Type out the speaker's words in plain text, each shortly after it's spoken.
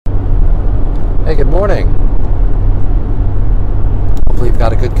Hey, good morning. Hopefully you've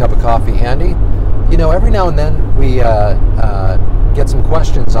got a good cup of coffee handy. You know, every now and then we get some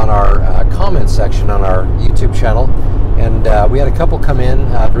questions on our comment section on our YouTube channel, and we had a couple come in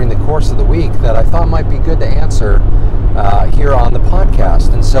during the course of the week that I thought might be good to answer here on the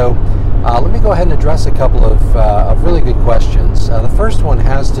podcast. And so let me go ahead and address a couple of really good questions. The first one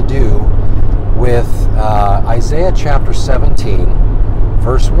has to do with Isaiah chapter 17,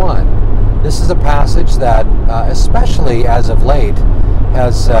 verse 1. This is a passage that, especially as of late,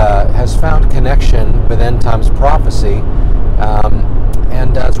 has found connection with end times prophecy,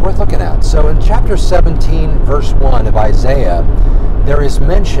 and it's worth looking at. So in chapter 17, verse 1 of Isaiah, there is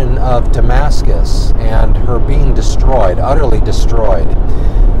mention of Damascus and her being destroyed, utterly destroyed.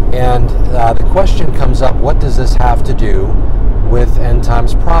 And the question comes up, what does this have to do with end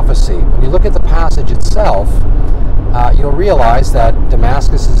times prophecy? When you look at the passage itself, you'll realize that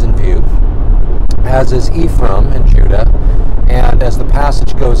Damascus is in view, as is Ephraim and Judah. And as the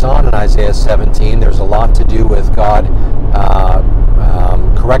passage goes on in Isaiah 17, there's a lot to do with God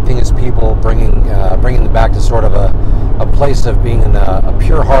correcting his people, bringing them back to sort of a place of being in a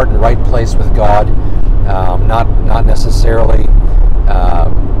pure heart and right place with God, not necessarily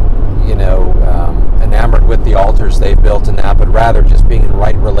enamored with the altars they've built and that, but rather just being in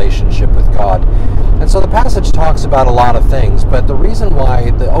right relationship with God. And so the passage talks about a lot of things, but the reason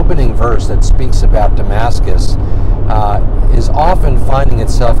why the opening verse that speaks about Damascus is often finding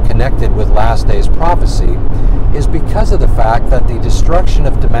itself connected with last days prophecy is because of the fact that the destruction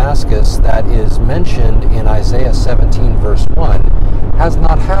of Damascus that is mentioned in Isaiah 17 verse 1 has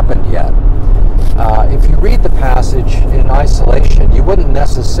not happened yet. If you read the passage in isolation, you wouldn't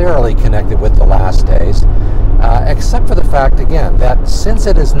necessarily connect it with the last days, except for the fact, again, that since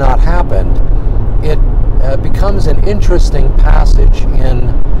it has not happened, it becomes an interesting passage in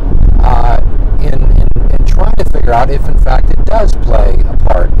trying to figure out if, in fact, it does play a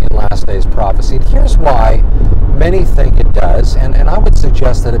part in last days prophecy. And here's why many think it does, and I would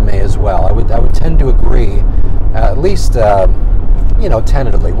suggest that it may as well. I would tend to agree, at least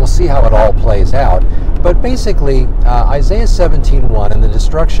tentatively. We'll see how it all plays out. But basically, Isaiah 17:1 and the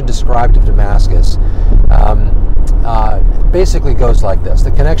destruction described of Damascus basically goes like this.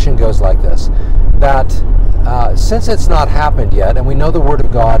 The connection goes like this, that since it's not happened yet, and we know the Word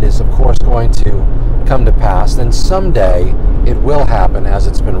of God is, of course, going to come to pass, then someday it will happen as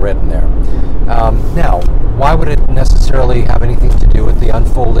it's been written there. Now, why would it necessarily have anything to do with the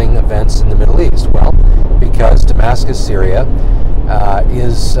unfolding events in the Middle East? Well, because Damascus, Syria,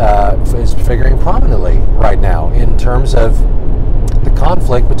 is figuring prominently right now in terms of the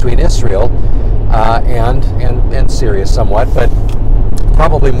conflict between Israel and Syria somewhat, but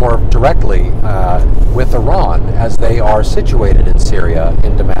probably more directly with Iran, as they are situated in Syria,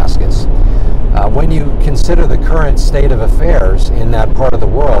 in Damascus. When you consider the current state of affairs in that part of the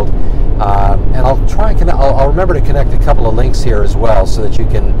world, and I'll remember to connect a couple of links here as well, so that you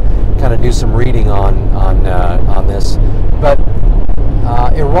can kind of do some reading on this. But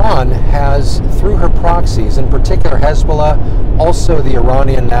Iran has, through her proxies, in particular Hezbollah, also the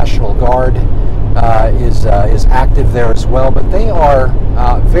Iranian National Guard is active there as well, but they are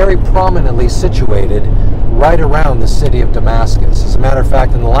very prominently situated right around the city of Damascus. As a matter of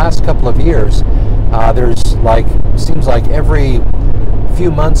fact, in the last couple of years, seems like every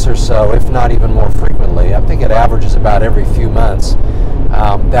few months or so, if not even more frequently, I think it averages about every few months,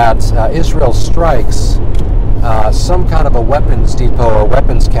 that Israel strikes some kind of a weapons depot or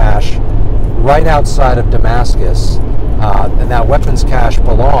weapons cache right outside of Damascus, and that weapons cache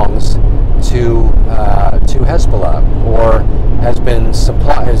belongs to Hezbollah, or has been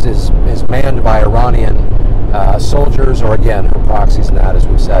is manned by Iranian soldiers, or again her proxies and that, as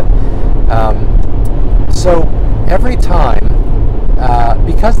we've said. So every time,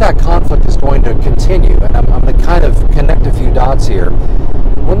 because that conflict is going to continue, and I'm going to kind of connect a few dots here.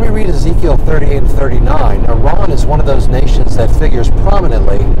 When we read Ezekiel 38 and 39, Iran is one of those nations that figures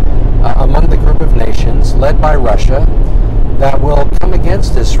prominently among the group of nations led by Russia that will come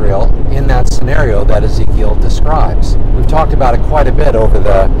against Israel in that scenario that Ezekiel describes. We've talked about it quite a bit over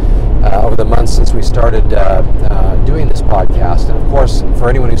the months since we started doing this podcast, and of course, for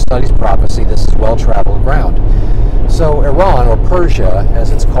anyone who studies prophecy, this is well-traveled ground. So Iran, or Persia, as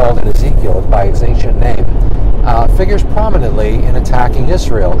it's called in Ezekiel by its ancient name, figures prominently in attacking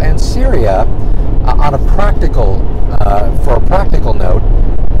Israel. And Syria, for a practical note,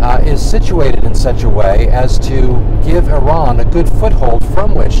 is situated in such a way as to give Iran a good foothold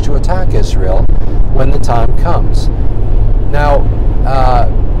from which to attack Israel when the time comes. Now,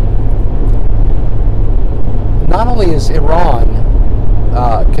 not only is Iran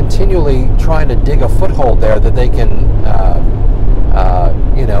continually trying to dig a foothold there that they can,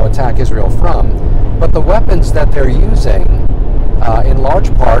 attack Israel from. But the weapons that they're using, in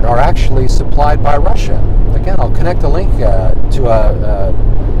large part, are actually supplied by Russia. Again, I'll connect a link to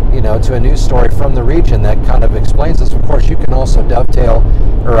a news story from the region that kind of explains this. Of course, you can also dovetail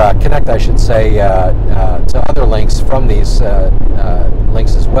or connect, I should say, to other links from these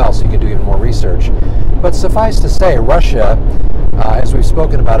links as well, so you can do even more research. But suffice to say, Russia, as we've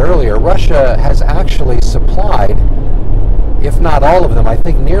spoken about earlier, Russia has actually supplied, if not all of them, I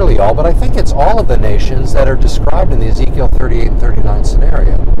think nearly all, but I think it's all of the nations that are described in the Ezekiel 38 and 39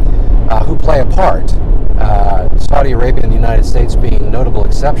 scenario, who play a part. Saudi Arabia and the United States being notable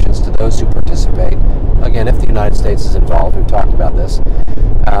exceptions to those who participate. Again, if the United States is involved, we've talked about this.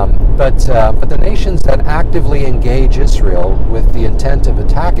 But the nations that actively engage Israel with the intent of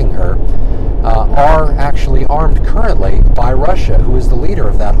attacking her are actually armed currently by Russia, who is the leader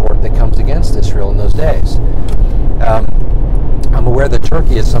of that horde that comes against Israel in those days. I'm aware that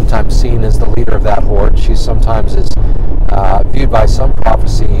Turkey is sometimes seen as the leader of that horde. She sometimes is viewed by some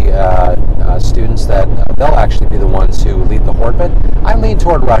prophecy students that they'll actually be the ones who lead the horde. But I lean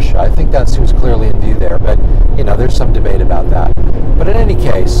toward Russia. I think that's who's clearly in view there. But, there's some debate about that. But in any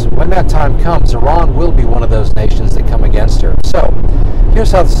case, when that time comes, Iran will be one of those nations that come against her. So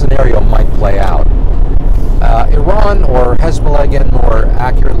here's how the scenario might play out. Iran, or Hezbollah again more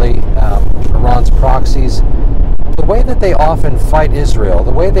accurately, Iran's proxies, the way that they often fight Israel,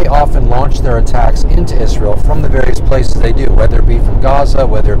 the way they often launch their attacks into Israel from the various places they do, whether it be from Gaza,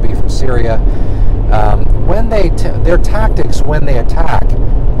 whether it be from Syria, their tactics when they attack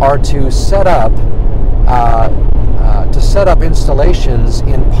are to set up installations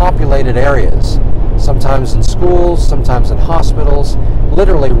in populated areas, sometimes in schools, sometimes in hospitals,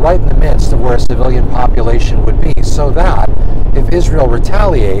 literally right in the midst of where a civilian population would be, so that if Israel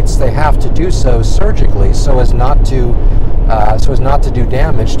retaliates, they have to do so surgically so as not to do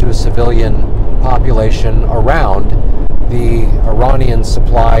damage to a civilian population around the Iranian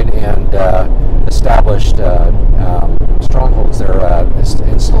supplied and established strongholds there,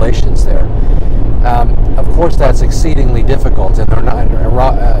 installations there. Of course, that's exceedingly difficult,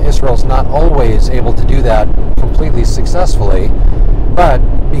 and Israel's not always able to do that completely successfully. But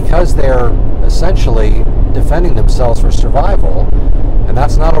because they're essentially defending themselves for survival, and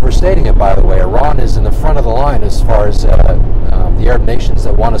that's not overstating it, by the way, Iran is in the front of the line as far as the Arab nations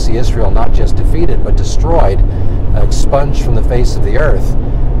that want to see Israel not just defeated, but destroyed, expunged from the face of the earth.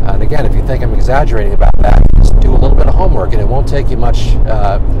 And again, if you think I'm exaggerating about that, just do a little bit of homework, and it won't take you much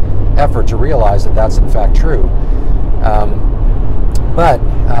effort to realize that that's in fact true. But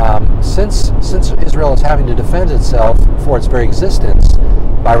since Israel is having to defend itself for its very existence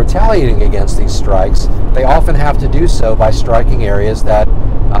by retaliating against these strikes, they often have to do so by striking areas that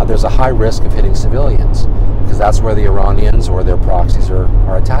there's a high risk of hitting civilians, because that's where the Iranians or their proxies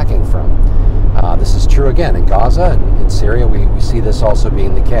are attacking from. This is true again in Gaza and in Syria. We see this also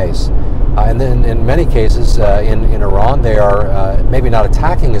being the case. And then in many cases in Iran, they are maybe not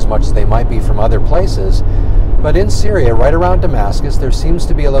attacking as much as they might be from other places. But in Syria, right around Damascus, there seems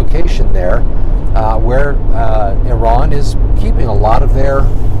to be a location there where Iran is keeping a lot of their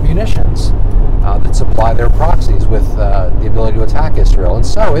munitions that supply their proxies with the ability to attack Israel. And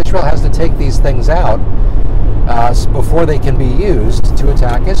so Israel has to take these things out before they can be used to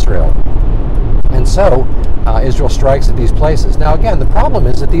attack Israel. And so Israel strikes at these places. Now again, the problem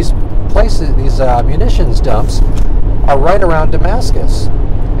is that these places, these munitions dumps, are right around Damascus.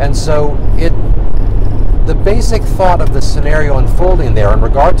 And so the basic thought of the scenario unfolding there in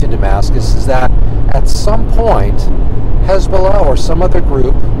regard to Damascus is that at some point Hezbollah or some other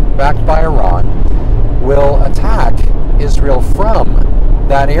group backed by Iran will attack Israel from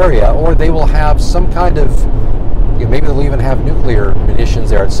that area, or they will have some kind of, maybe they'll even have nuclear munitions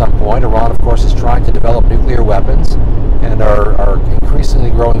there at some point. Iran, of course, is trying to develop nuclear weapons and are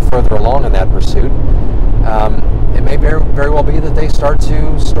increasingly growing further along in that pursuit. It may very well be that they start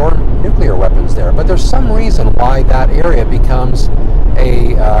to store nuclear weapons there, but there's some reason why that area becomes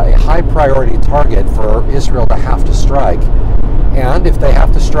a high priority target for Israel to have to strike. And if they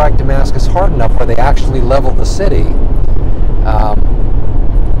have to strike Damascus hard enough where they actually level the city,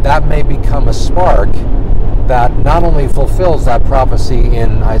 that may become a spark that not only fulfills that prophecy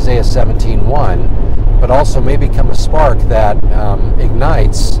in Isaiah 17:1, but also may become a spark that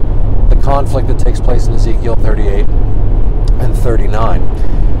ignites the conflict that takes place in Ezekiel 38 and 39.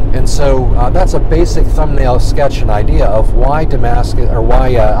 And so that's a basic thumbnail sketch and idea of why Damascus, or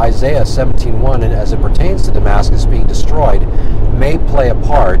why Isaiah 17:1, as it pertains to Damascus being destroyed, may play a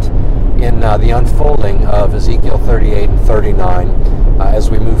part in the unfolding of Ezekiel 38 and 39 as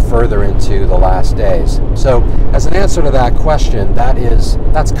we move further into the last days. So as an answer to that question,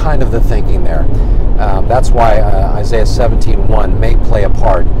 that's kind of the thinking there. That's why Isaiah 17:1 may play a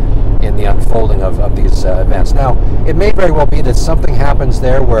part in the unfolding of these events. Now, it may very well be that something happens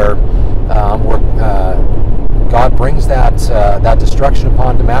there where God brings that destruction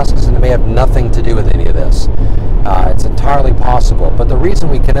upon Damascus, and it may have nothing to do with any of this. It's entirely possible. But the reason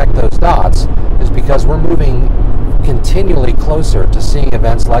we connect those dots is because we're moving continually closer to seeing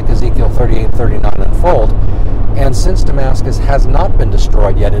events like Ezekiel 38 and 39 unfold. And since Damascus has not been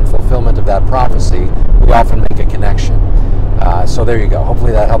destroyed yet in fulfillment of that prophecy, we often make a connection. So there you go.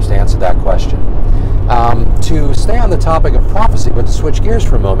 Hopefully that helps to answer that question. To stay on the topic of prophecy, but to switch gears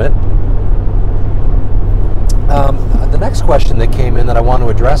for a moment, the next question that came in that I want to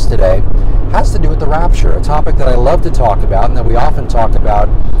address today has to do with the rapture, a topic that I love to talk about and that we often talk about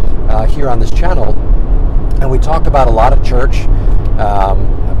here on this channel. And we talk about a lot of church.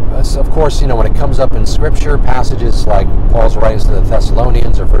 So of course, when it comes up in Scripture, passages like Paul's writings to the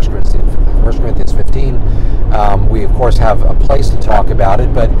Thessalonians or 1 Corinthians 15, we of course have a place to talk about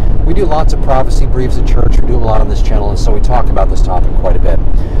it, but we do lots of prophecy briefs at church. We're doing a lot on this channel, and so we talk about this topic quite a bit.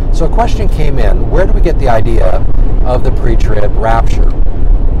 So a question came in: where do we get the idea of the pre-trib rapture?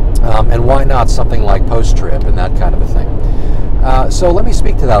 And why not something like post-trib and that kind of a thing? So let me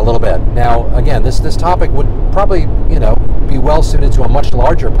speak to that a little bit. Now, again, this topic would probably, be well suited to a much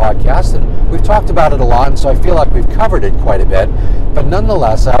larger podcast, and we've talked about it a lot, and so I feel like we've covered it quite a bit. But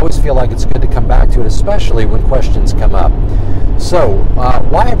nonetheless, I always feel like it's good to come back to it, especially when questions come up. So,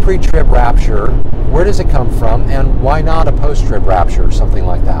 why a pre-trib rapture? Where does it come from? And why not a post-trib rapture or something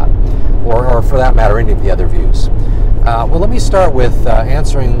like that? Or for that matter, any of the other views? Well, let me start with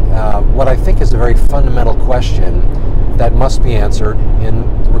answering what I think is a very fundamental question that must be answered in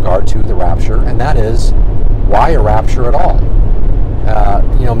regard to the rapture, and that is, why a rapture at all?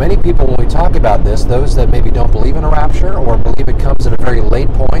 Many people, when we talk about this, those that maybe don't believe in a rapture or believe it comes at a very late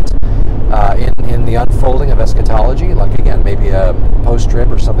point in the unfolding of eschatology, like again, maybe a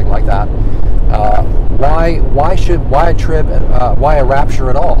post-trib or something like that, why a rapture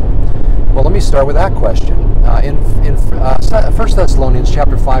at all? Well, let me start with that question. In 1 Thessalonians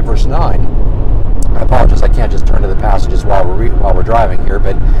chapter 5, verse 9, I apologize, I can't just turn to the passages while we're driving here,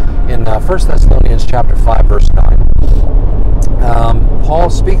 but in 1 Thessalonians chapter 5, verse 9, Paul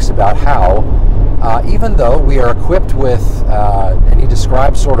speaks about how even though we are equipped with, and he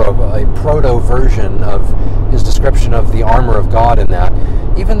describes sort of a proto-version of his description of the armor of God in that,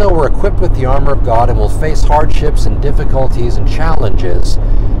 even though we're equipped with the armor of God and will face hardships and difficulties and challenges,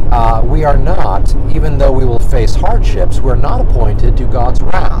 we are not, even though we will face hardships, we're not appointed to God's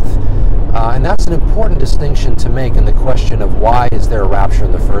wrath. And that's an important distinction to make in the question of why is there a rapture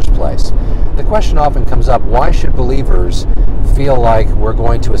in the first place. The question often comes up, why should believers feel like we're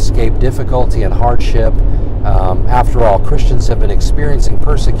going to escape difficulty and hardship? After all, Christians have been experiencing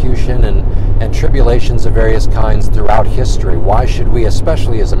persecution and tribulations of various kinds throughout history. Why should we,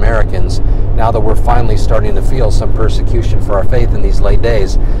 especially as Americans, now that we're finally starting to feel some persecution for our faith in these late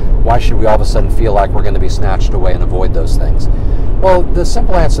days, why should we all of a sudden feel like we're going to be snatched away and avoid those things? Well, the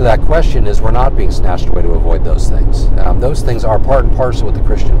simple answer to that question is we're not being snatched away to avoid those things. Those things are part and parcel with the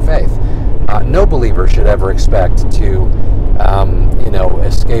Christian faith. No believer should ever expect to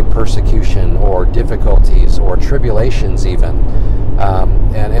escape persecution or difficulties or tribulations even.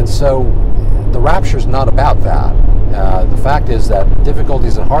 And so the rapture is not about that. The fact is that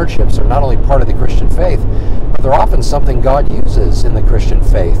difficulties and hardships are not only part of the Christian faith, but they're often something God uses in the Christian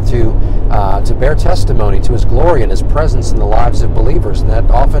faith to bear testimony to His glory and His presence in the lives of believers. And that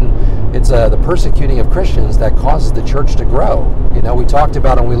often it's the persecuting of Christians that causes the church to grow. We talked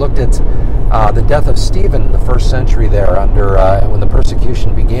about, and we looked at the death of Stephen in the first century there when the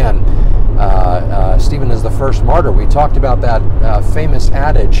persecution began. Stephen is the first martyr. We talked about that famous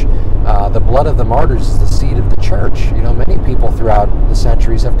adage, the blood of the martyrs is the seed of the church. Many people throughout the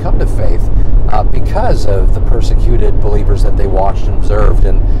centuries have come to faith because of the persecuted believers that they watched and observed,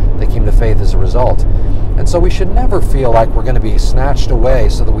 and they came to faith as a result. And so we should never feel like we're going to be snatched away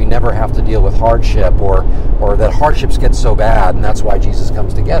so that we never have to deal with hardship or that hardships get so bad and that's why Jesus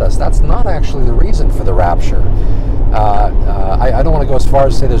comes to get us. That's not actually the reason for the rapture. I don't want to go as far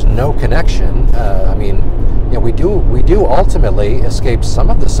as to say there's no connection. We do ultimately escape some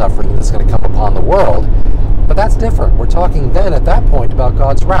of the suffering that's going to come upon the world, but that's different. We're talking then at that point about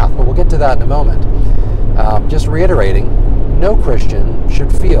God's wrath, but we'll get to that in a moment. Just reiterating, no Christian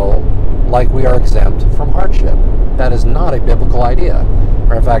should feel like we are exempt from hardship. That is not a biblical idea.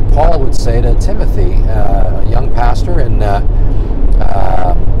 Or in fact, Paul would say to Timothy, a young pastor in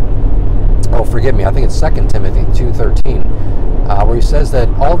I think it's 2 Timothy 2:13, where he says that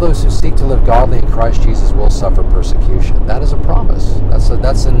all those who seek to live godly in Christ Jesus will suffer persecution. That is a promise.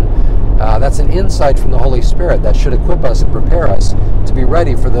 That's an insight from the Holy Spirit that should equip us and prepare us to be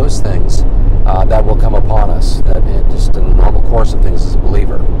ready for those things that will come upon us, that just in the normal course of things as a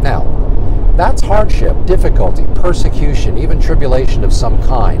believer. Now, that's hardship, difficulty, persecution, even tribulation of some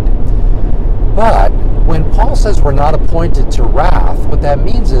kind. But when Paul says we're not appointed to wrath, what that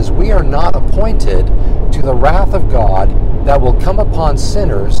means is we are not appointed to the wrath of God that will come upon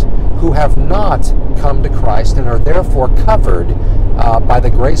sinners who have not come to Christ and are therefore covered by the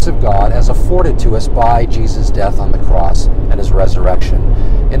grace of God as afforded to us by Jesus' death on the cross and his resurrection.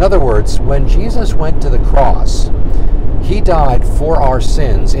 In other words, when Jesus went to the cross, he died for our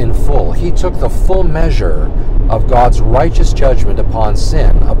sins in full. He took the full measure of God's righteous judgment upon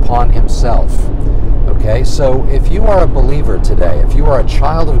sin, upon himself. Okay, so if you are a believer today, if you are a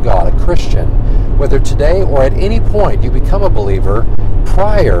child of God, a Christian, whether today or at any point you become a believer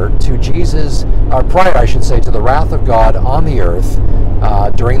prior to to the wrath of God on the earth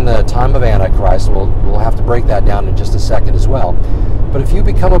during the time of Antichrist, we'll have to break that down in just a second as well. But if you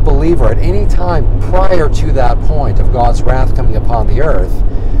become a believer at any time prior to that point of God's wrath coming upon the earth,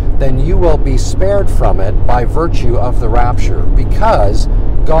 then you will be spared from it by virtue of the rapture, because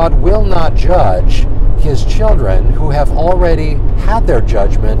God will not judge his children who have already had their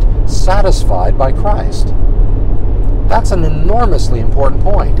judgment satisfied by Christ. That's an enormously important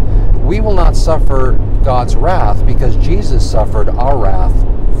point. We will not suffer God's wrath because Jesus suffered our wrath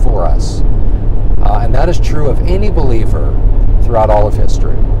for us. And that is true of any believer throughout all of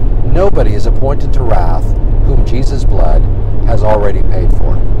history. Nobody is appointed to wrath whom Jesus' blood has already paid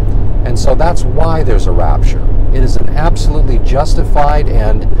for. And so that's why there's a rapture. It is an absolutely justified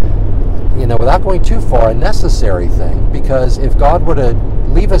and, without going too far, a necessary thing, because if God were to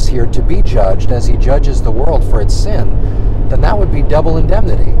leave us here to be judged as he judges the world for its sin, then that would be double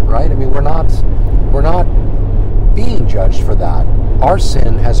indemnity, right? I mean, we're not being judged for that. Our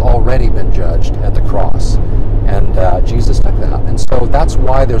sin has already been judged at the cross, and Jesus took that. And so that's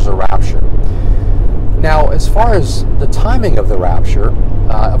why there's a rapture. Now, as far as the timing of the rapture,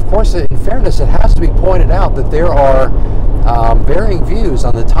 of course, in fairness, it has to be pointed out that there are varying views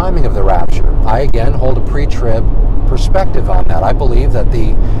on the timing of the rapture. I, again, hold a pre-trib perspective on that. I believe that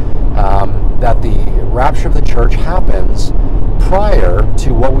the rapture of the church happens prior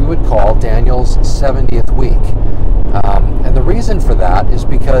to what we would call Daniel's 70th week. And the reason for that is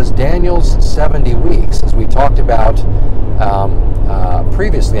because Daniel's 70 weeks, as we talked about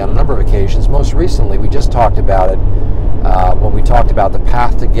previously on a number of occasions, most recently we just talked about it when we talked about the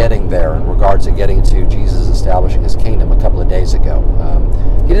path to getting there in regards to getting to Jesus establishing his kingdom a couple of days ago.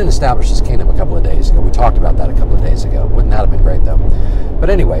 He didn't establish his kingdom a couple of days ago. We talked about that a couple of days ago. Wouldn't that have been great, though? But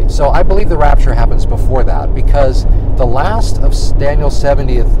anyway, so I believe the rapture happens before that, because the last of Daniel's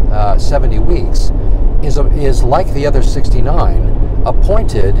 70 weeks is like the other 69,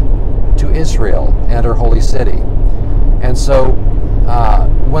 appointed to Israel and her holy city. And so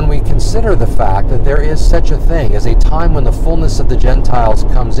when we consider the fact that there is such a thing as a time when the fullness of the Gentiles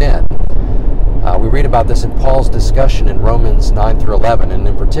comes in, we read about this in Paul's discussion in Romans 9 through 11, and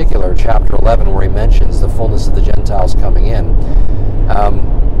in particular chapter 11, where he mentions the fullness of the Gentiles coming in.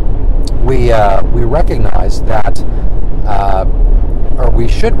 We recognize that, or we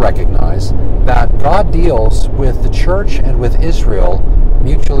should recognize that God deals with the church and with Israel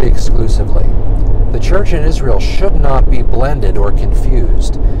mutually exclusively. The church and Israel should not be blended or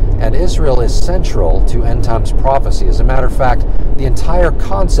confused, and Israel is central to end times prophecy. As a matter of fact, the entire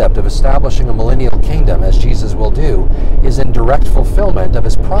concept of establishing a millennial kingdom, as Jesus will do, is in direct fulfillment of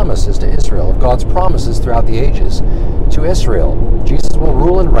his promises to Israel, of God's promises throughout the ages to Israel. Jesus will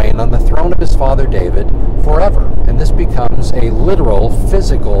rule and reign on the throne of his father David forever, and this becomes a literal,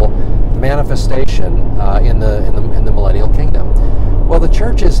 physical manifestation in the millennial kingdom. Well, the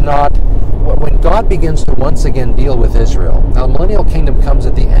church is not. When God begins to once again deal with Israel, now the millennial kingdom comes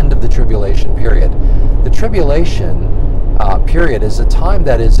at the end of the tribulation period. The tribulation period is a time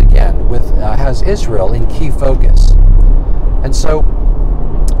that is, again, has Israel in key focus. And so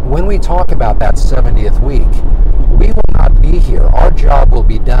when we talk about that 70th week, we will not be here. Our job will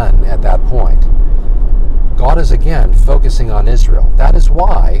be done at that point. God is, again, focusing on Israel. That is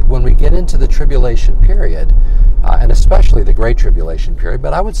why when we get into the tribulation period, and especially the Great Tribulation period,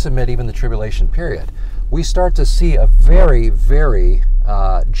 but I would submit even the tribulation period, we start to see a very, very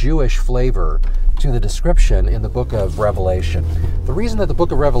Jewish flavor to the description in the book of Revelation. The reason that the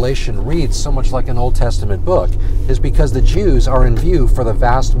book of Revelation reads so much like an Old Testament book is because the Jews are in view for the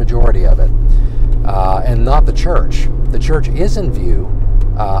vast majority of it, and not the church. The church is in view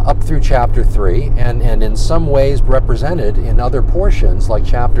up through chapter 3, and in some ways represented in other portions, like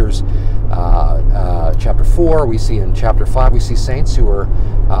chapter 4. We see in chapter 5, we see saints who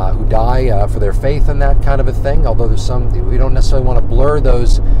die for their faith and that kind of a thing. Although there's some, we don't necessarily want to blur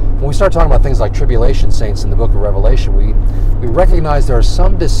those. When we start talking about things like tribulation saints in the book of Revelation, we recognize there are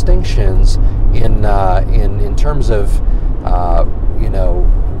some distinctions in terms of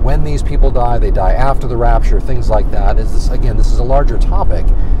when these people die. They die after the rapture, things like that. This is a larger topic.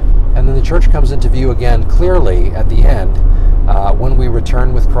 And then the church comes into view again clearly at the end when we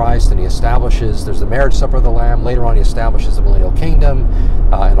return with Christ, and he establishes, there's the marriage supper of the Lamb. Later on, he establishes the millennial kingdom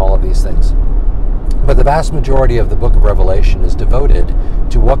and all of these things. But the vast majority of the book of Revelation is devoted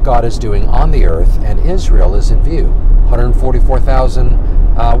to what God is doing on the earth, and Israel is in view.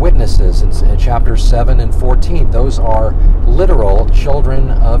 144,000 witnesses in chapters 7 and 14. Those are literal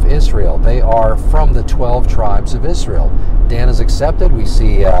children of Israel. They are from the 12 tribes of Israel. Dan is accepted. We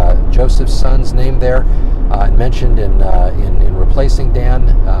see Joseph's son's name there and mentioned in replacing Dan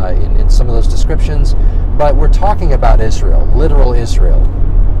in some of those descriptions. But we're talking about Israel, literal Israel,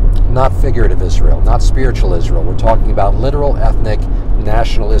 not figurative Israel, not spiritual Israel. We're talking about literal, ethnic,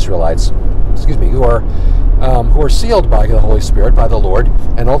 national Israelites, who are sealed by the Holy Spirit, by the Lord,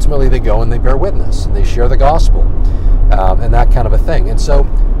 and ultimately they go and they bear witness, and they share the gospel, and that kind of a thing. And so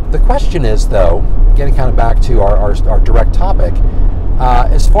the question is, though, getting kind of back to our direct topic,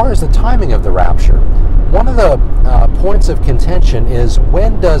 as far as the timing of the rapture, one of the points of contention is,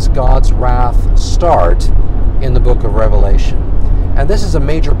 when does God's wrath start in the book of Revelation? And this is a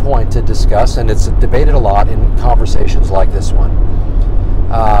major point to discuss, and it's debated a lot in conversations like this one.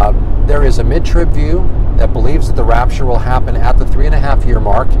 There is a mid-trib view that believes that the rapture will happen at the 3.5-year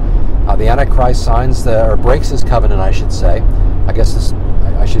mark. The Antichrist breaks his covenant, I should say.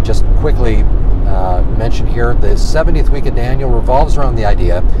 I should just quickly mention here, the 70th week of Daniel revolves around the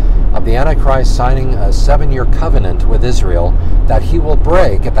idea of the Antichrist signing a 7-year covenant with Israel that he will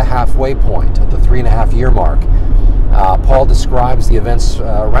break at the halfway point, at the 3.5-year mark. Paul describes the events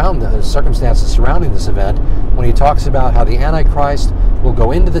around the circumstances surrounding this event when he talks about how the Antichrist will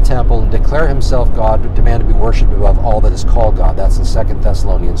go into the temple and declare himself God, but demand to be worshipped above all that is called God. That's in 2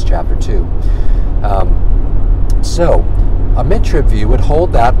 Thessalonians chapter 2. So a mid-trib view would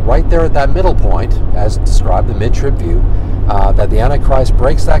hold that right there at that middle point, as described, the mid-trib view, that the Antichrist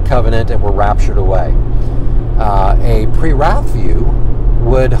breaks that covenant and we're raptured away. A pre-wrath view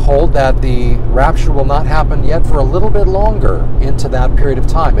would hold that the rapture will not happen yet for a little bit longer into that period of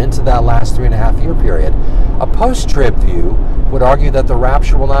time, into that last 3.5-year period. A post-trib view would argue that the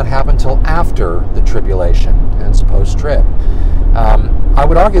rapture will not happen until after the tribulation, hence post-trib. I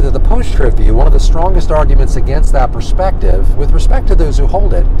would argue that the post-trib view, one of the strongest arguments against that perspective, with respect to those who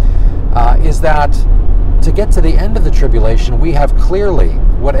hold it, is that to get to the end of the tribulation, we have clearly,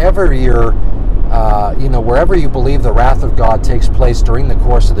 wherever you believe the wrath of God takes place during the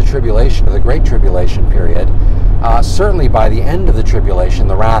course of the tribulation or the Great Tribulation period, certainly by the end of the tribulation,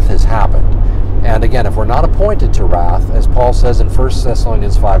 the wrath has happened. And again, if we're not appointed to wrath, as Paul says in 1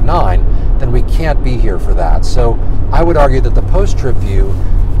 Thessalonians 5:9, then we can't be here for that. So I would argue that the post-trib view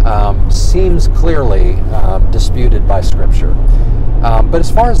seems clearly disputed by Scripture. But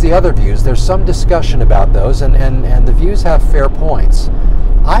as far as the other views, there's some discussion about those, and the views have fair points.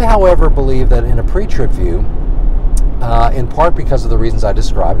 I, however, believe that in a pre-trib view, in part because of the reasons I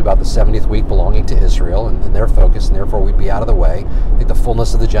described about the 70th week belonging to Israel and their focus, and therefore we'd be out of the way, I think the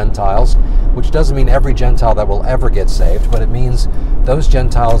fullness of the Gentiles, which doesn't mean every Gentile that will ever get saved, but it means those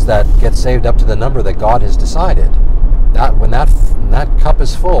Gentiles that get saved up to the number that God has decided. That when that cup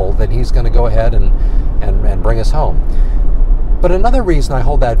is full, then he's going to go ahead and bring us home. But another reason I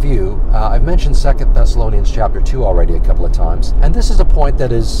hold that view, I've mentioned 2 Thessalonians chapter 2 already a couple of times, and this is a point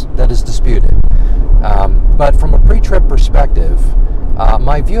that is disputed. But from a pre-trib perspective,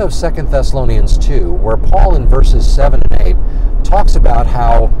 my view of 2 Thessalonians 2, where Paul in verses 7 and 8 talks about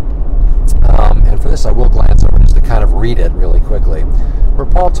how, and for this I will glance over just to kind of read it really quickly, where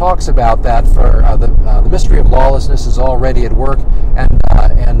Paul talks about that for the mystery of lawlessness is already at work, and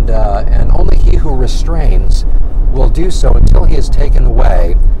only he who restrains will do so until he is taken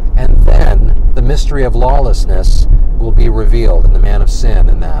away, and then the mystery of lawlessness will be revealed in the man of sin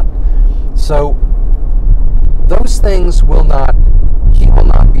and that. So those things he will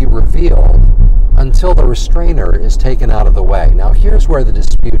not be revealed until the restrainer is taken out of the way. Now here's where the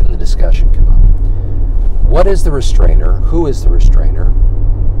dispute and the discussion come up. What is the restrainer? Who is the restrainer?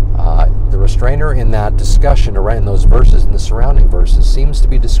 The restrainer in that discussion around those verses and the surrounding verses seems to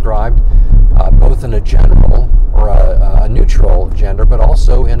be described both in a general or a neutral gender, but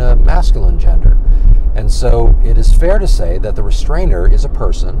also in a masculine gender. And so it is fair to say that the restrainer is a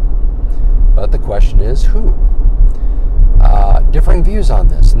person, but the question is who? Differing views on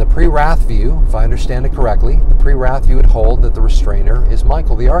this. In the pre-wrath view, if I understand it correctly, the pre-wrath view would hold that the restrainer is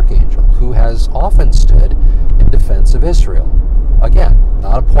Michael the archangel, who has often stood in defense of Israel. Again,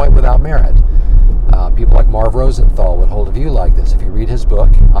 not a point without merit. People like Marv Rosenthal would hold a view like this. If you read his book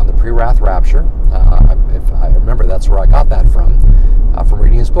on the pre-wrath rapture, if I remember, that's where I got that from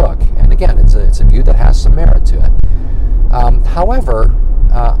reading his book. And again, it's a view that has some merit to it. However,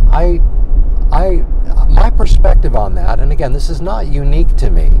 my perspective on that, and again, this is not unique to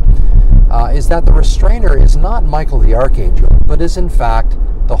me, is that the restrainer is not Michael the archangel, but is in fact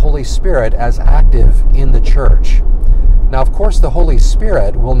the Holy Spirit as active in the church. Now, of course, the Holy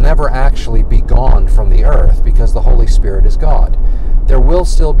Spirit will never actually be gone from the earth because the Holy Spirit is God. There will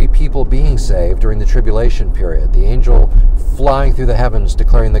still be people being saved during the tribulation period. The angel flying through the heavens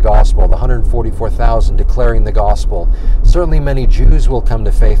declaring the gospel, the 144,000 declaring the gospel. Certainly many Jews will come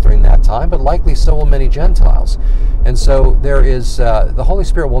to faith during that time, but likely so will many Gentiles. And so there is, the Holy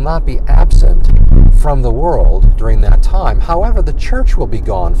Spirit will not be absent from the world during that time. However, the church will be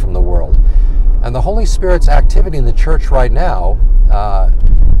gone from the world. And the Holy Spirit's activity in the church right now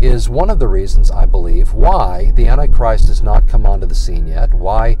is one of the reasons, I believe, why the Antichrist has not come onto the scene yet,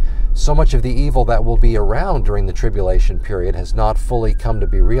 why so much of the evil that will be around during the tribulation period has not fully come to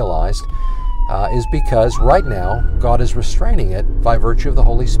be realized, is because right now God is restraining it by virtue of the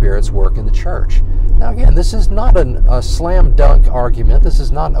Holy Spirit's work in the church. Now again, this is not a slam dunk argument. This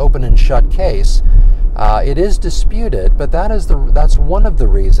is not an open and shut case. It is disputed, but that's one of the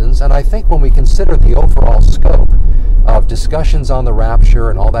reasons, and I think when we consider the overall scope of discussions on the rapture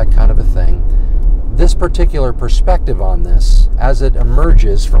and all that kind of a thing, this particular perspective on this, as it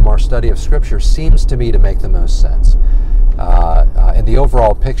emerges from our study of Scripture, seems to me to make the most sense. In the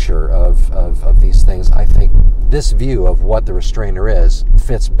overall picture of these things, I think this view of what the restrainer is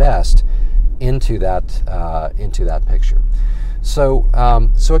fits best into that picture. So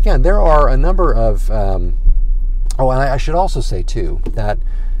again, there are a number of. And I should also say too that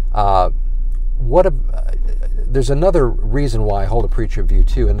there's another reason why I hold a preacher view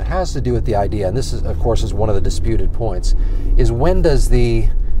too, and it has to do with the idea. And this is, of course, is one of the disputed points: is when does the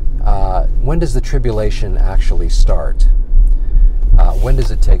tribulation actually start? When does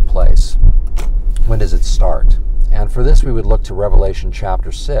it take place? When does it start? And for this, we would look to Revelation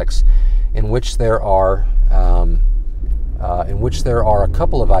chapter 6, in which there are a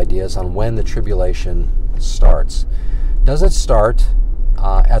couple of ideas on when the tribulation starts. Does it start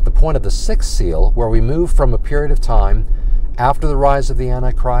at the point of the sixth seal, where we move from a period of time after the rise of the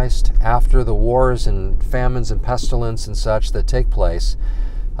Antichrist, after the wars and famines and pestilence and such that take place,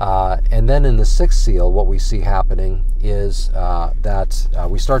 and then in the sixth seal, what we see happening is that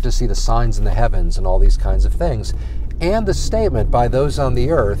we start to see the signs in the heavens and all these kinds of things, and the statement by those on the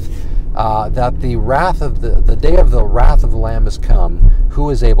earth that the day of the wrath of the Lamb has come.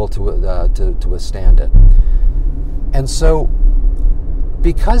 Who is able to withstand it? And so,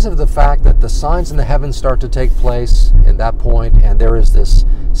 because of the fact that the signs in the heavens start to take place at that point, and there is this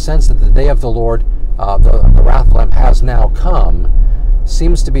sense that the day of the Lord, the wrath of the Lamb has now come,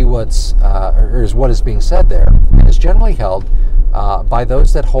 seems to be what is being said there, and is generally held by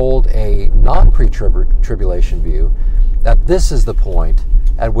those that hold a non-pre-tribulation view, that this is the point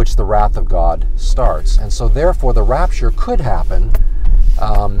at which the wrath of God starts. And so therefore the rapture could happen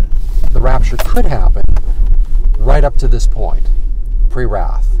right up to this point,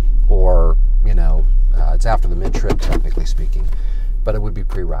 pre-wrath, or it's after the mid-trib, technically speaking, but it would be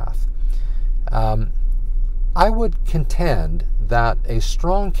pre-wrath. I would contend that a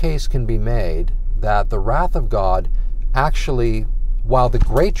strong case can be made that the wrath of God actually, while the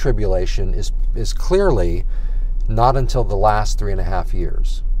Great Tribulation is clearly not until the last 3.5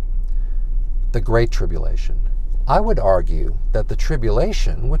 years, the Great Tribulation, I would argue that the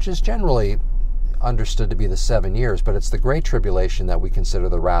tribulation, which is generally understood to be the 7 years, but it's the Great Tribulation that we consider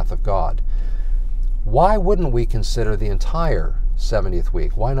the wrath of God. Why wouldn't we consider the entire 70th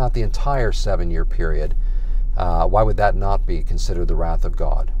week? Why not the entire 7-year period? Why would that not be considered the wrath of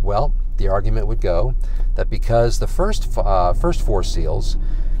God? Well, the argument would go that because the first 4 seals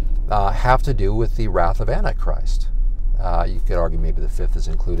have to do with the wrath of Antichrist. You could argue maybe the 5th is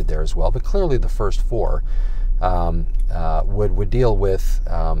included there as well, but clearly the first 4 would deal with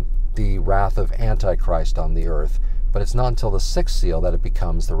the wrath of Antichrist on the earth, but it's not until the 6th seal that it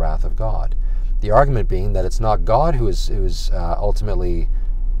becomes the wrath of God. The argument being that it's not God who is ultimately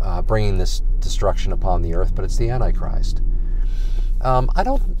bringing this destruction upon the earth, but it's the Antichrist.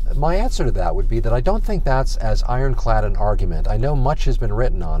 My answer to that would be that I don't think that's as ironclad an argument. I know much has been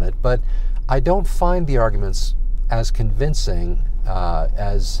written on it, but I don't find the arguments as convincing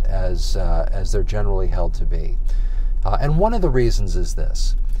as they're generally held to be. And one of the reasons is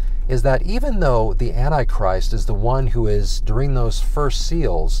this, is that even though the Antichrist is the one who is, during those first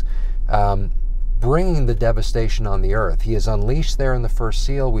seals, bringing the devastation on the earth, he is unleashed there in the first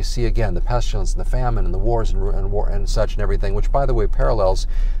seal. We see again the pestilence and the famine and the wars and such and everything, which, by the way, parallels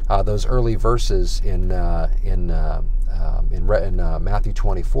those early verses in Matthew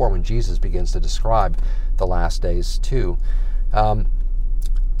 24 when Jesus begins to describe the last days too.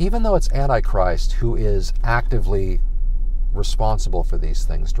 Even though it's Antichrist who is actively responsible for these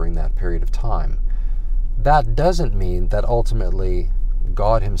things during that period of time, that doesn't mean that ultimately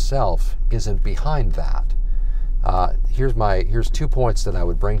God himself isn't behind that. Here's 2 points that I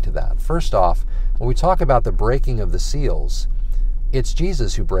would bring to that. First off, when we talk about the breaking of the seals, it's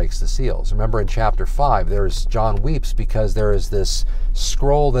Jesus who breaks the seals. Remember in chapter 5, John weeps because there is this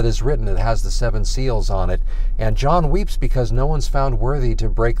scroll that is written that has the 7 seals on it, and John weeps because no one's found worthy to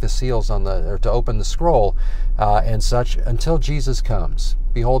break the seals or to open the scroll and such until Jesus comes.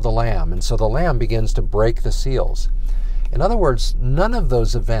 Behold the Lamb. And so the Lamb begins to break the seals. In other words, none of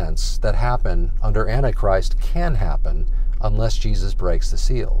those events that happen under Antichrist can happen unless Jesus breaks the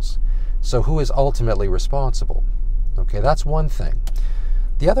seals. So who is ultimately responsible? Okay, that's one thing.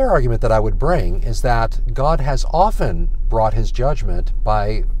 The other argument that I would bring is that God has often brought his judgment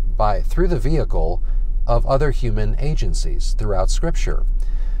through the vehicle of other human agencies throughout Scripture.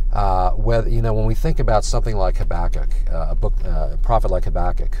 When we think about something like Habakkuk, a prophet like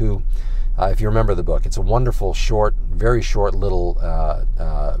Habakkuk, who, if you remember the book, it's a wonderful, very short little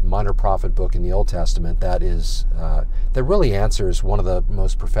minor prophet book in the Old Testament that really answers one of the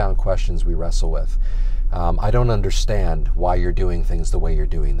most profound questions we wrestle with. I don't understand why you're doing things the way you're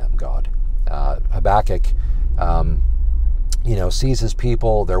doing them, God. Habakkuk, sees his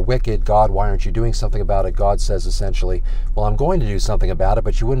people, they're wicked. God, why aren't you doing something about it? God says essentially, well, I'm going to do something about it,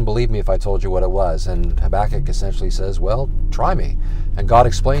 but you wouldn't believe me if I told you what it was. And Habakkuk essentially says, well, try me. And God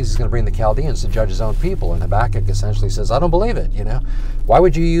explains he's going to bring the Chaldeans to judge his own people. And Habakkuk essentially says, I don't believe it. Why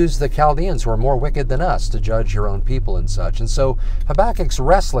would you use the Chaldeans who are more wicked than us to judge your own people and such? And so Habakkuk's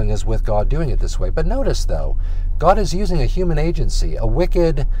wrestling is with God doing it this way. But notice, though, God is using a human agency, a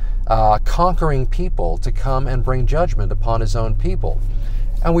wicked, conquering people to come and bring judgment upon his own people.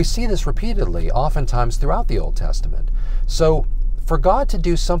 And we see this repeatedly, oftentimes throughout the Old Testament. So for God to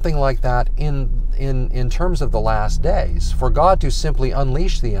do something like that in terms of the last days, for God to simply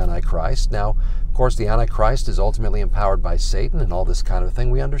unleash the Antichrist, now, of course, the Antichrist is ultimately empowered by Satan and all this kind of thing,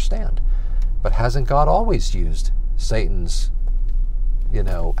 we understand. But hasn't God always used Satan's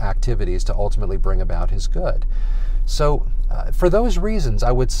activities to ultimately bring about his good? So for those reasons,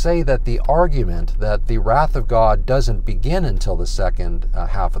 I would say that the argument that the wrath of God doesn't begin until the second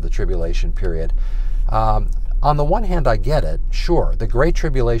half of the tribulation period, on the one hand, I get it. Sure, the Great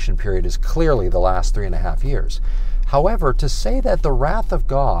Tribulation period is clearly the last 3.5 years. However, to say that the wrath of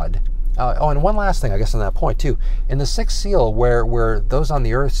God, and one last thing, I guess, on that point too, in the 6th seal, where those on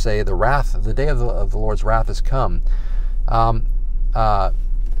the earth say the day of the Lord's wrath has come, that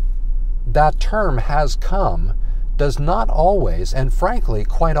term has come does not always, and frankly,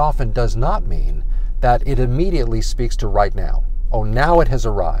 quite often does not mean that it immediately speaks to right now. Oh, now it has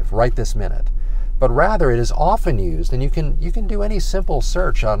arrived, right this minute. But rather, it is often used, and you can do any simple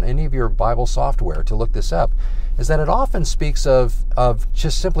search on any of your Bible software to look this up, is that it often speaks of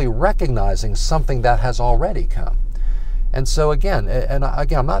just simply recognizing something that has already come. And so again,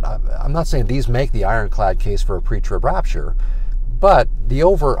 I'm not saying these make the ironclad case for a pre-trib rapture, but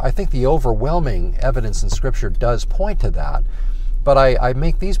I think the overwhelming evidence in Scripture does point to that. But I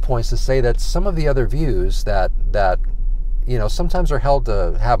make these points to say that some of the other views that sometimes are held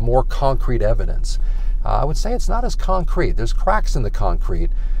to have more concrete evidence, I would say it's not as concrete. There's cracks in the concrete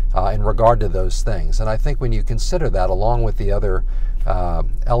in regard to those things. And I think when you consider that, along with the other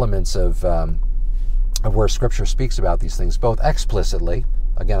elements of where Scripture speaks about these things, both explicitly,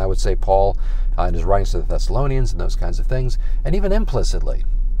 again, I would say Paul in his writings to the Thessalonians and those kinds of things, and even implicitly.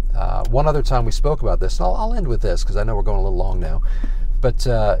 One other time we spoke about this, and I'll end with this because I know we're going a little long now, but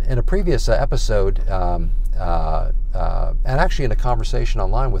in a previous episode, and actually in a conversation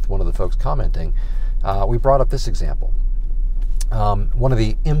online with one of the folks commenting, we brought up this example. One of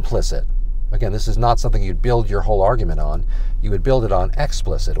the implicit, again, this is not something you'd build your whole argument on, you would build it on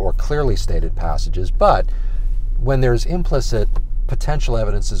explicit or clearly stated passages, but when there's implicit potential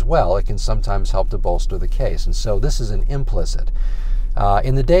evidence as well, it can sometimes help to bolster the case. And so this is an implicit.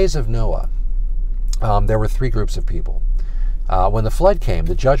 In the days of Noah, there were 3 groups of people. When the flood came,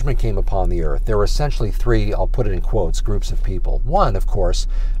 the judgment came upon the earth, there were essentially three, I'll put it in quotes, groups of people. One, of course,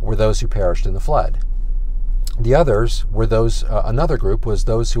 were those who perished in the flood. The others were those, another group was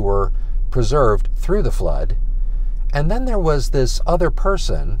those who were preserved through the flood. And then there was this other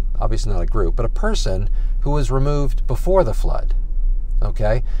person, obviously not a group, but a person who was removed before the flood.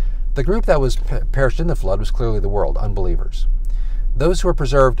 Okay? The group that was perished in the flood was clearly the world, unbelievers. Those who were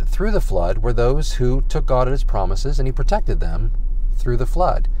preserved through the flood were those who took God at his promises and he protected them through the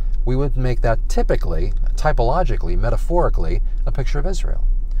flood. We would make that typically, typologically, metaphorically, a picture of Israel.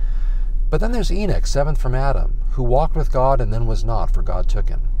 But then there's Enoch, seventh from Adam, who walked with God and then was not, for God took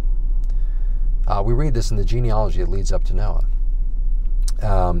him. We read this in the genealogy that leads up to Noah.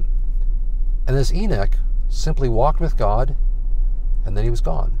 And this Enoch simply walked with God and then he was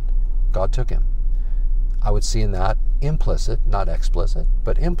gone. God took him. I would see in that implicit, not explicit,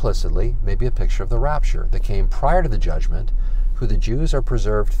 but implicitly maybe a picture of the rapture that came prior to the judgment, who the Jews are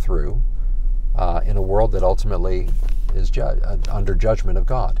preserved through in a world that ultimately is under judgment of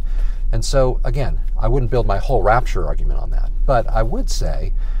God. And so, again, I wouldn't build my whole rapture argument on that, but I would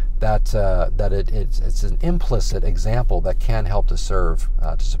say that it's an implicit example that can help to serve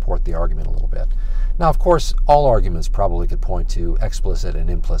to support the argument a little bit. Now, of course, all arguments probably could point to explicit and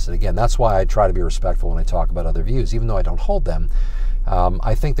implicit. Again, that's why I try to be respectful when I talk about other views, even though I don't hold them.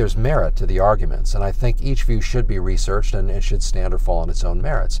 I think there's merit to the arguments, and I think each view should be researched and it should stand or fall on its own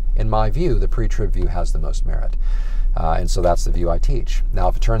merits. In my view, the pre-trib view has the most merit. And so that's the view I teach. Now,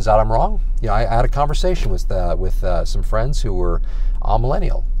 if it turns out I'm wrong, I had a conversation with some friends who were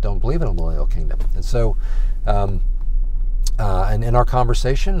amillennial, don't believe in a millennial kingdom. And so, and in our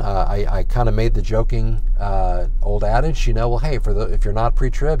conversation, I kind of made the joking old adage, well, hey, if you're not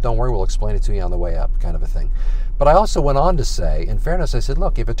pre-trib, don't worry, we'll explain it to you on the way up, kind of a thing. But I also went on to say, in fairness, I said,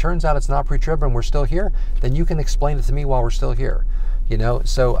 look, if it turns out it's not pre-trib and we're still here, then you can explain it to me while we're still here.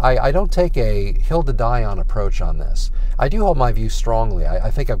 So I don't take a hill to die on approach on this. I do hold my view strongly. I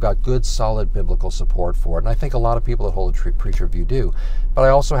think I've got good, solid biblical support for it, and I think a lot of people that hold a pre-trib view do. But I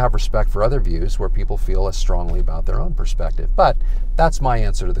also have respect for other views where people feel as strongly about their own perspective. But that's my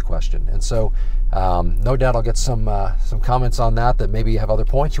answer to the question. And so no doubt I'll get some comments on that maybe you have other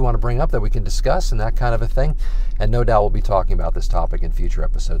points you want to bring up that we can discuss and that kind of a thing. And no doubt we'll be talking about this topic in future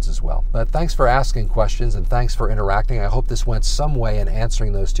episodes as well. But thanks for asking questions and thanks for interacting. I hope this went some way in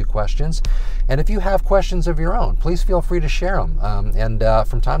answering those two questions. And if you have questions of your own, please feel free to share them. And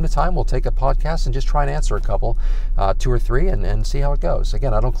from time to time, we'll take a podcast and just try and answer a couple, 2 or 3, and see how it goes.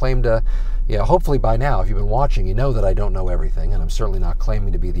 Again, I don't claim to, hopefully by now, if you've been watching, you know that I don't know everything, and I'm certainly not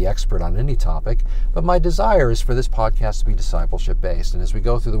claiming to be the expert on any topic. But my desire is for this podcast to be discipleship-based. And as we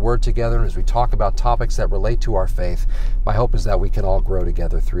go through the Word together and as we talk about topics that relate to our faith, my hope is that we can all grow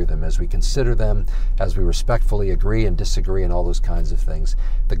together through them as we consider them, as we respectfully agree and disagree and all those kinds of things.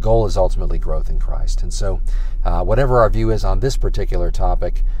 The goal is ultimately growth in Christ. And so whatever our view is on this particular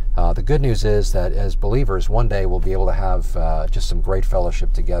topic, the good news is that as believers, one day we'll be able to have just some great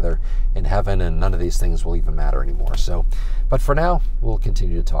fellowship together in heaven, and none of these things will even matter anymore. But for now, we'll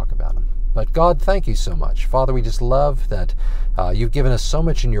continue to talk about them. But God, thank you so much. Father, we just love that you've given us so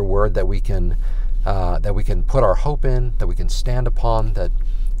much in your word that we can put our hope in, that we can stand upon, that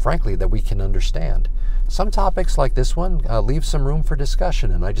frankly, that we can understand. Some topics like this one leave some room for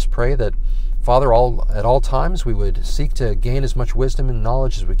discussion, and I just pray that, Father, at all times we would seek to gain as much wisdom and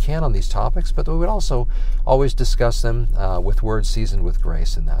knowledge as we can on these topics, but that we would also always discuss them with words seasoned with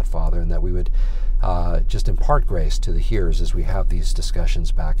grace in that, Father, and that we would just impart grace to the hearers as we have these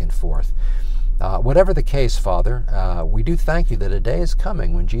discussions back and forth. Whatever the case, Father, we do thank you that a day is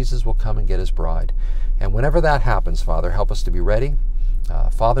coming when Jesus will come and get his bride. And whenever that happens, Father, help us to be ready.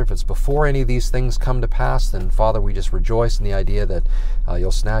 Father, if it's before any of these things come to pass, then Father, we just rejoice in the idea that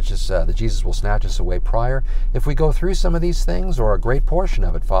you'll snatch us, that Jesus will snatch us away prior. If we go through some of these things, or a great portion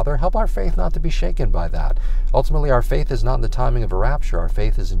of it, Father, help our faith not to be shaken by that. Ultimately, our faith is not in the timing of a rapture. Our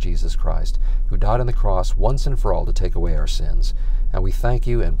faith is in Jesus Christ, who died on the cross once and for all to take away our sins. And we thank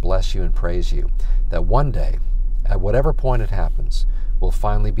you and bless you and praise you that one day, at whatever point it happens, we'll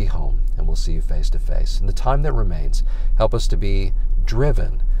finally be home and we'll see you face to face. In the time that remains, help us to be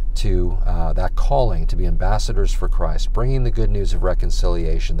driven to that calling to be ambassadors for Christ, bringing the good news of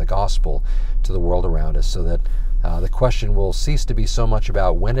reconciliation, the gospel, to the world around us, so that the question will cease to be so much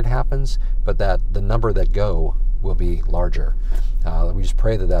about when it happens, but that the number that go will be larger. We just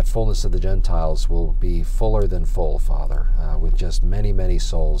pray that that fullness of the Gentiles will be fuller than full, Father, with just many, many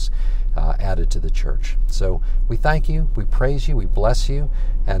souls added to the church. So we thank you, we praise you, we bless you,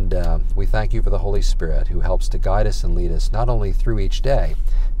 and we thank you for the Holy Spirit who helps to guide us and lead us not only through each day,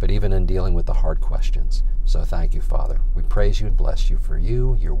 but even in dealing with the hard questions. So thank you, Father. We praise you and bless you for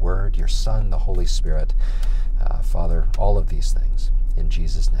you, your word, your Son, the Holy Spirit. Father, all of these things. In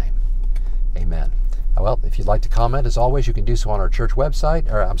Jesus' name, amen. Well, if you'd like to comment, as always, you can do so on our church website,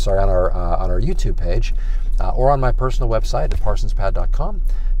 or on our YouTube page, or on my personal website at parsonspad.com.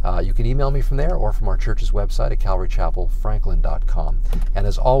 You can email me from there or from our church's website at calvarychapelfranklin.com. And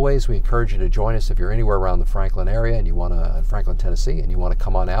as always, we encourage you to join us if you're anywhere around the Franklin area and you want to, Franklin, Tennessee, and you want to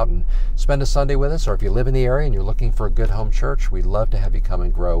come on out and spend a Sunday with us, or if you live in the area and you're looking for a good home church, we'd love to have you come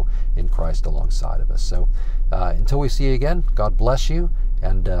and grow in Christ alongside of us. So until we see you again, God bless you,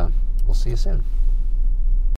 and we'll see you soon.